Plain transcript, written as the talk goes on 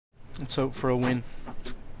Let's hope for a win.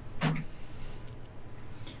 If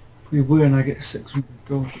we win, I get 600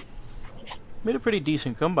 gold. Made a pretty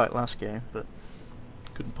decent comeback last game, but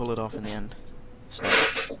couldn't pull it off in the end. So.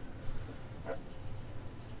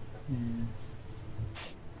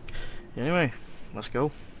 Anyway, let's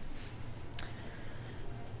go.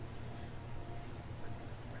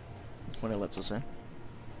 When it lets us in.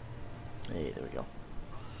 Hey, there we go.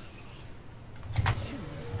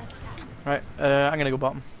 Right, I'm gonna go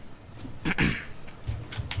bottom.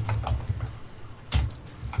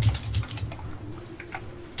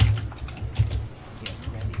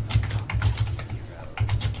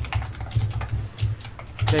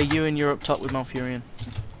 Okay, you and you're up top with Malfurion.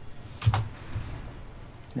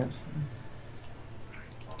 Yes.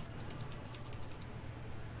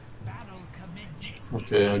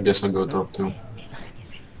 Okay, I guess I'll go top too.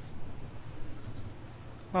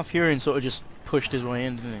 Malfurion sort of just pushed his way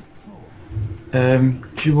in, didn't he?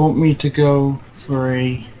 Do you want me to go for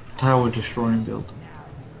a tower destroying build?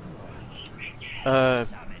 I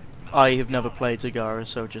have never played Zagara,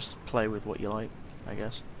 so just play with what you like, I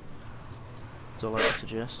guess. That's all I would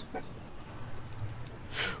suggest.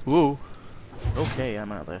 Whoa! Okay,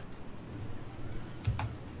 I'm out there.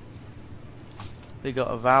 They got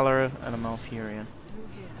a Valla and a Malfurion.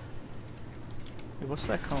 Hey, what's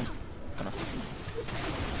that called?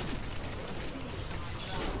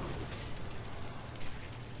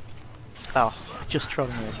 Oh, just trod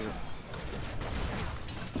on the edge of it.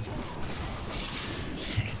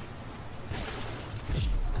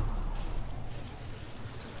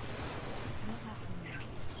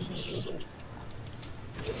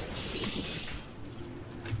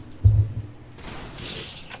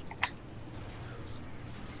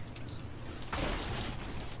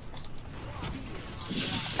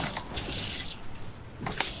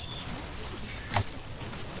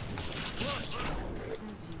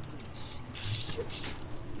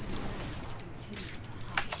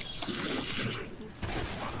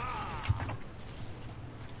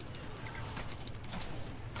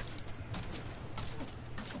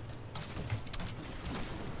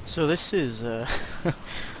 So this is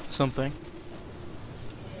something.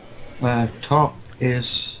 Top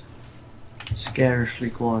is scarcely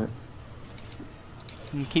quiet.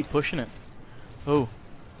 You keep pushing it. Oh.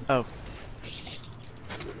 Oh.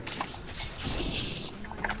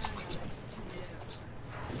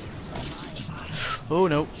 Oh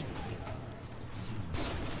no.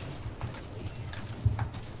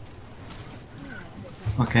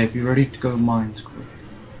 Okay, be ready to go mines quick.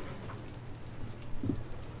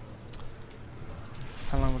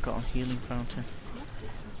 How long have we got on healing fountain?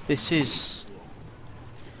 This is...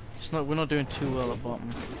 It's not. We're not doing too well at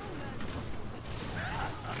bottom.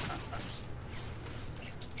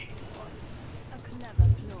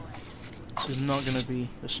 This is not going to be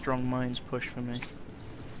a strong mines push for me.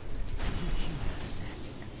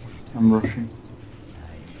 I'm rushing.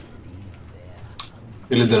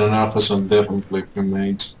 Illidan and Arthas are definitely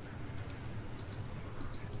cremates.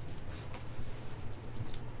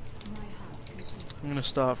 I'm going to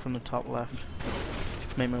start from the top left.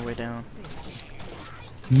 Make my way down.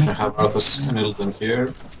 I have Arthas and Illidan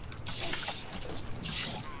here.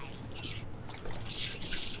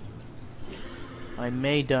 I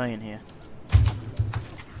may die in here.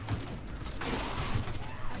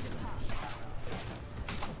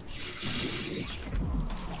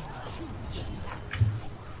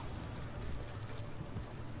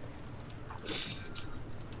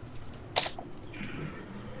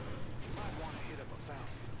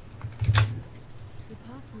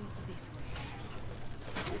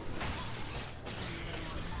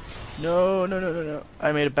 No, no, no, no, no.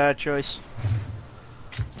 I made a bad choice.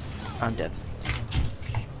 I'm dead.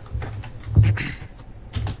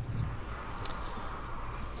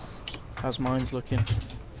 How's mine's looking?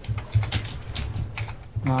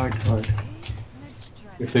 I tried.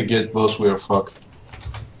 If they get boss, we are fucked.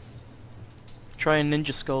 Try and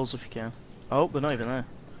ninja skulls if you can. Oh, they're not even there.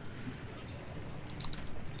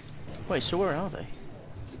 Wait, so where are they?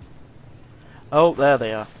 Oh, there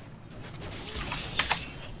they are.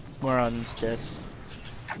 Moran's dead.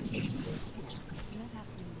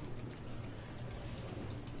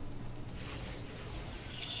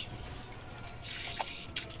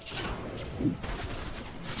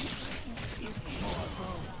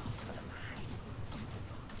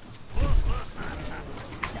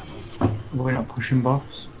 We're not pushing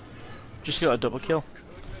boss. Just got a double kill.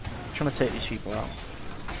 Trying to take these people out.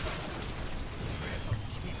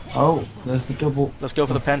 Oh, there's the double. Let's go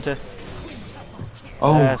for the penta.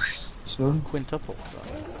 Oh, Yes. son. Quintuple.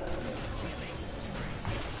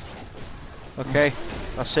 Okay,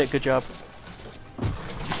 that's it. Good job.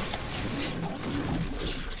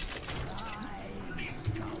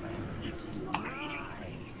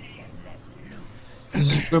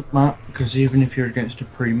 good map, because even if you're against a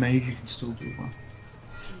pre-mage, you can still do well.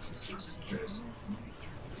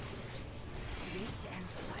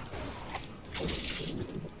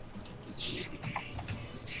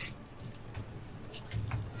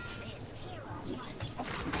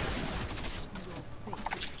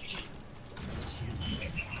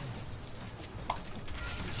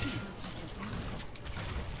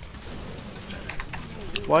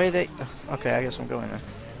 Why are they... Okay, I guess I'm going there.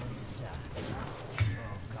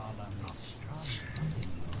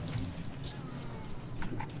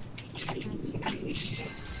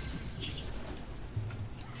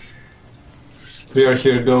 We are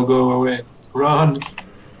here, go away. Run! Do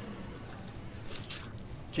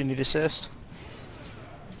you need assist?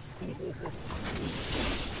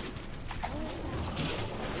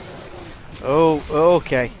 Oh,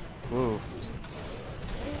 okay. Ooh.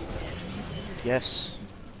 Yes.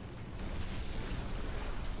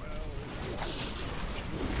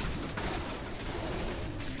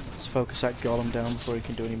 Let's focus that Golem down before he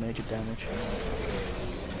can do any major damage.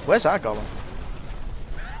 Where's our Golem?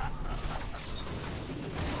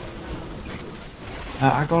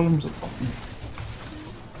 Our golem's at bottom.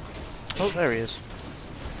 Oh, there he is.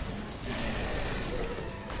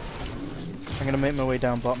 I'm gonna make my way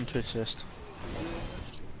down bottom to assist.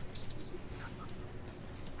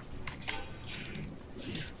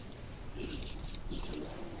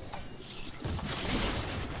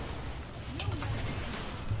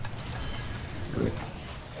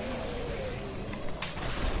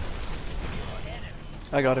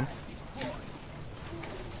 I got him.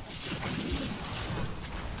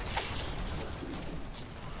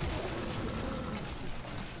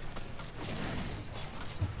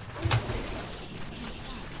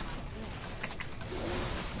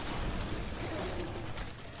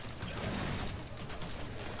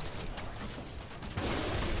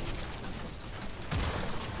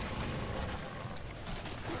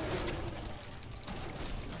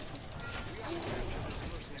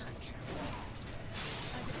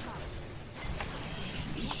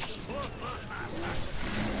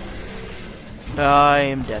 I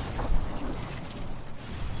am dead.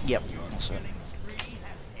 Yep. So.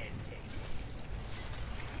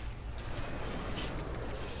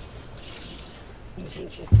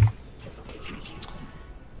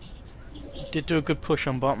 Did do a good push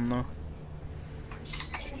on bottom though.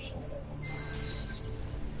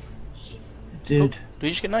 Did. Oh, did you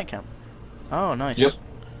just get night camp? Oh, nice. Yep.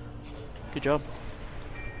 Good job.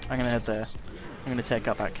 I'm gonna head there. I'm gonna take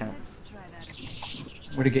up that camp.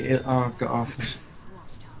 Where to get it? Oh, I've got office.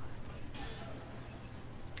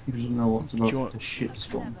 He doesn't know what's you about want- the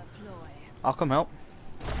shitstorm. I'll come help.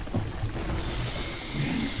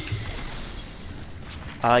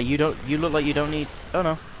 You don't. You look like you don't need. Oh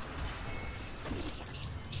no.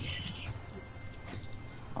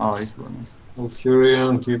 Oh, he's running. Oh,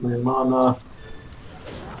 Furion, give me mana.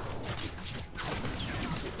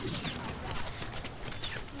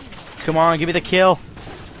 Come on, give me the kill.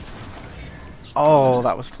 Oh,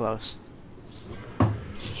 that was close.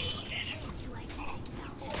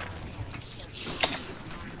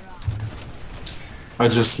 I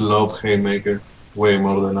just love Haymaker way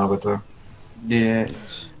more than Avatar. Yeah,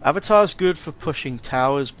 it's... Avatar's good for pushing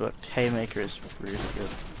towers, but Haymaker is really good.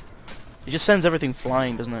 It just sends everything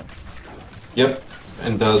flying, doesn't it? Yep,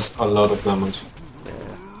 and does a lot of damage.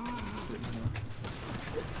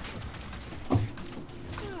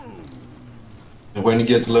 And when you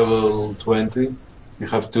get level 20, you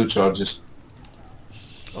have 2 charges.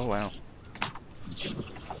 Oh wow.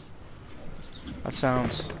 That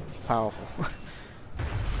sounds powerful.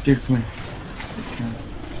 Dude, come here.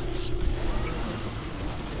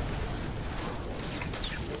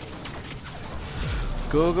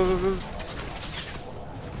 Go, go, go, go.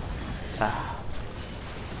 Ah.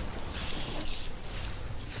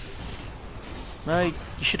 No, you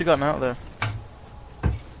should have gotten out there.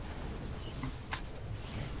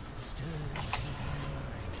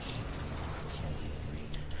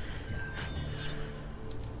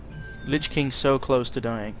 Lich King's so close to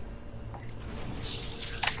dying.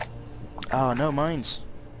 Oh, no mines.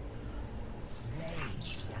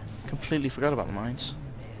 Completely forgot about the mines.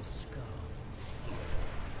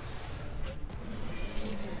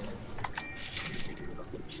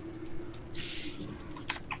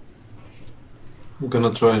 I'm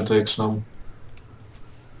gonna try and take some.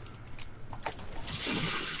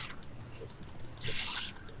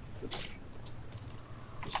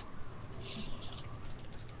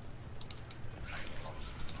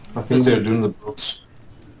 I think they're doing the box.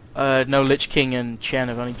 No, Lich King and Chen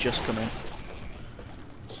have only just come in.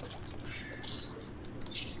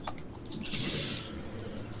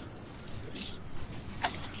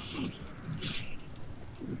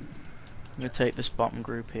 gonna take this bottom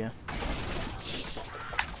group here.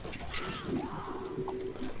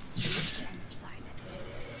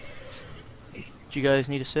 Do you guys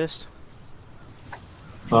need assist?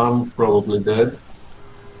 I'm probably dead.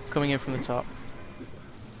 Coming in from the top.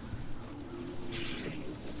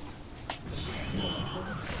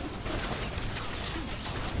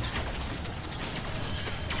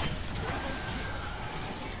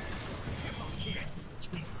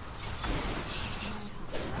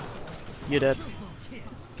 You're dead.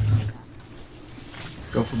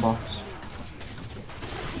 Go for boss.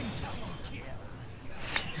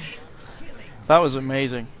 That was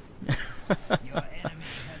amazing.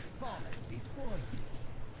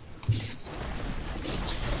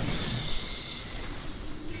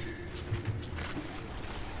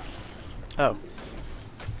 Oh.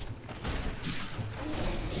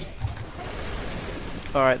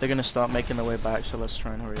 Alright, they're gonna start making their way back, so let's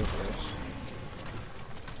try and hurry up first.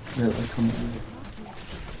 Yeah, they come and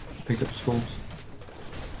pick up skulls.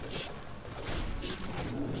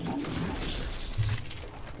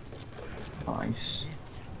 Nice.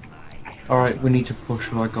 Alright, we need to push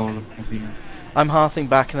with our Golem heavy now. I'm halving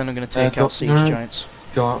back and then I'm gonna take out Siege no. Giants.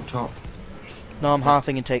 Go out top. No, I'm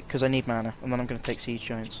halving and take, because I need mana, and then I'm gonna take Siege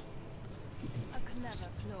Giants.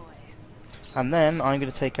 And then I'm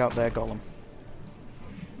gonna take out their Golem.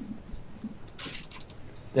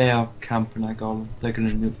 They are camping our Golem. They're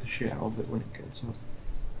gonna nuke the shit out of it when it gets up.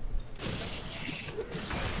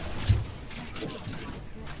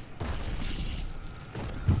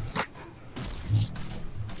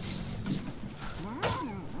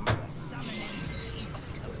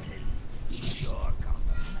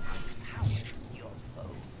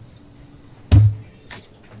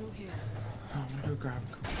 I'm gonna grab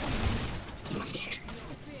a couple.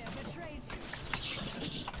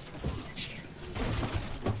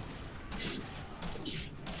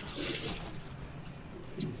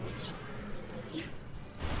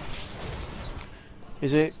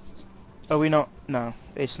 Is it? Are we not? No,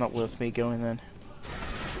 it's not worth me going then.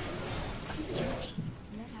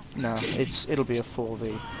 No, it'll be a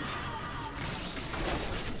 4v.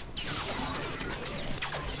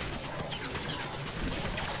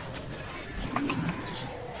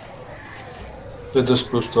 They just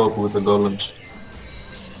pushed up with the golems.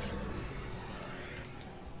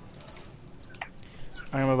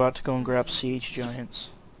 I am about to go and grab Siege Giants.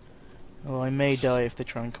 Oh, I may die if they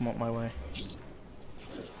try and come up my way.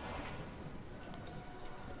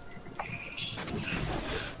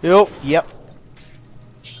 Yep.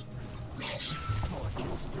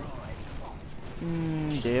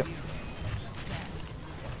 Dear.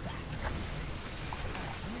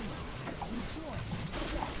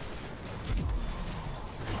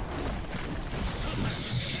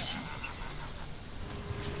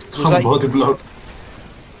 I'm body blocked.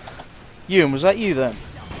 Ewan, was that you then?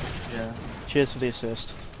 Yeah. Cheers for the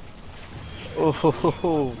assist. Oh, ho, ho,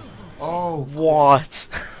 ho. Oh, What?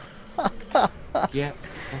 yeah.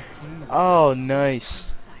 Oh,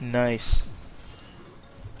 nice. Nice.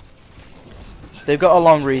 They've got a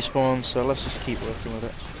long respawn, so let's just keep working with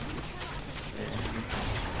it.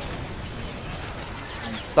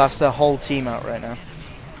 That's their whole team out right now.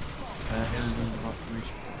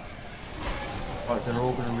 Right, they're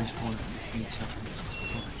all gonna respawn in 15 seconds.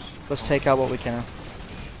 Let's take out what we can.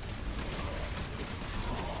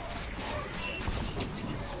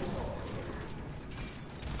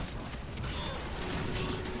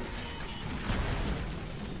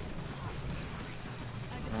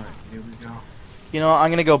 Alright, here we go. You know what, I'm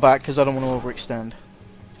gonna go back because I don't want to overextend.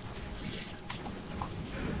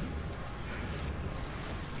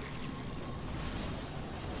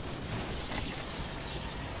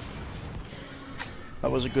 That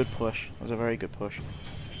was a good push. That was a very good push.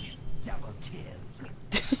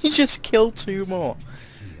 Did you just kill 2 more?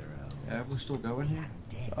 Yeah, we're still going here.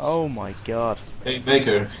 Oh my god.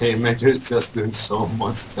 Haymaker is just doing so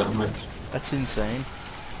much damage. That's insane.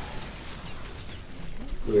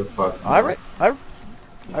 We're fucked. I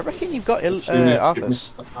reckon you've got Arthas.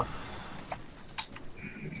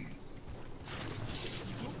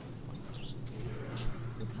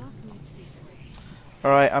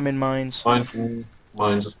 Alright, I'm in mines.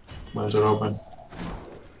 Mines are open.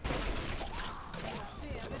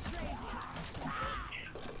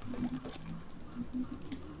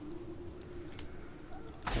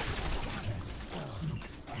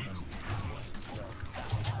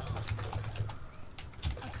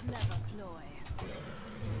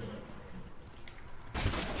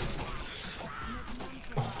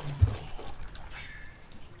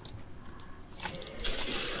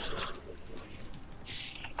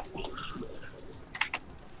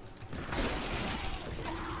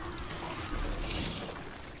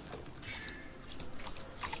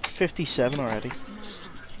 57 already.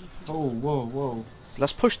 Oh, whoa, whoa.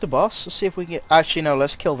 Let's push the boss. Let's see if we can get... Actually, no,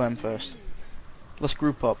 let's kill them first. Let's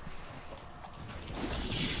group up.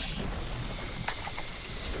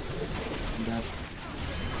 Dead.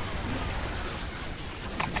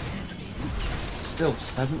 Still,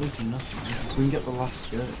 70 to nothing. We can get the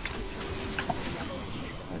last shirt.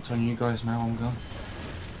 It's on you guys now, I'm gone.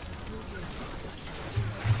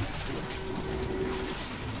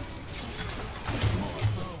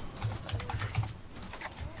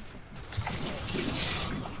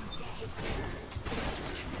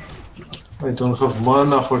 I don't have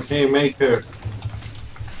mana for Haymaker.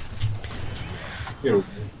 Here.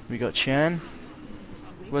 We got Chen.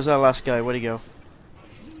 Where's our last guy? Where'd he go?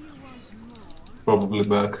 Probably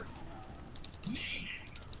back.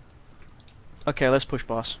 Okay, let's push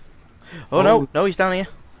boss. Oh no, no, he's down here.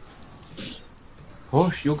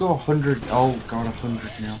 Push, you'll go 100. Oh god,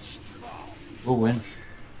 100 now. We'll win.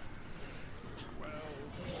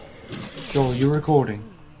 Joel, you're recording?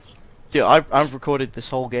 Dude, I've recorded this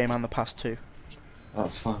whole game and the past two.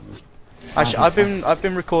 That's fine. Actually, I've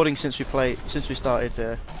been recording since we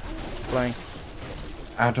started playing.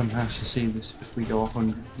 Adam has to see this if we go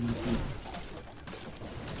 100.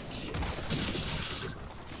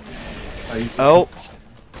 Oh,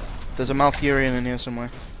 there's a Malfurion in here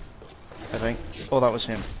somewhere. I think. Oh, that was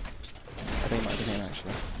him. I think it might be him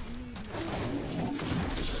actually.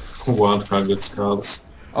 100 skulls.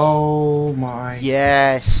 Oh my.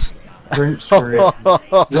 Yes. Prince for it.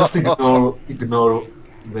 Just ignore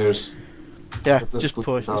theirs. Yeah, Just just put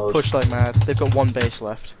push. Just towers. push like mad. They've got one base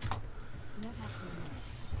left.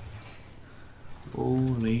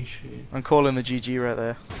 Holy shit. I'm calling the GG right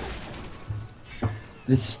there.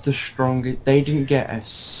 This is the strongest. They didn't get a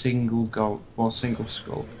single goal or single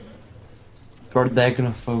skull. But they're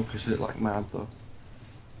gonna focus it like mad though.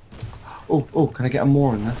 Oh, can I get a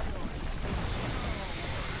more in there?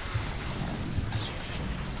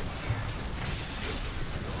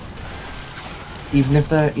 Even if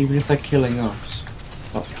they're killing us,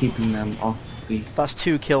 that's keeping them off the. That's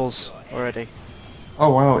 2 kills already.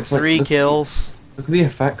 Oh wow, it's like 3 kills. Look at the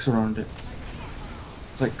effects around it.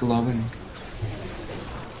 It's like glowing.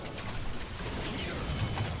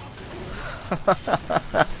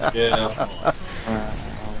 Yeah. Wow.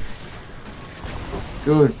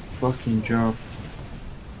 Good fucking job.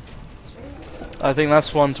 I think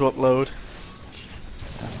that's one to upload.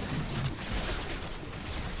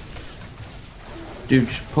 Dude,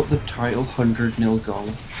 just put the title 100-0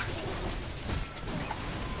 Golem.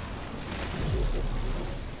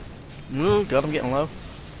 Ooh, God, I'm getting low.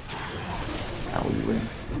 How we win.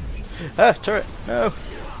 Ah, turret. No.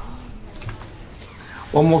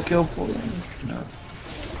 One more kill for them. No.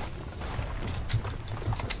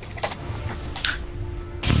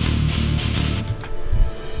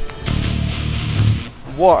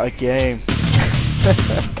 What a game.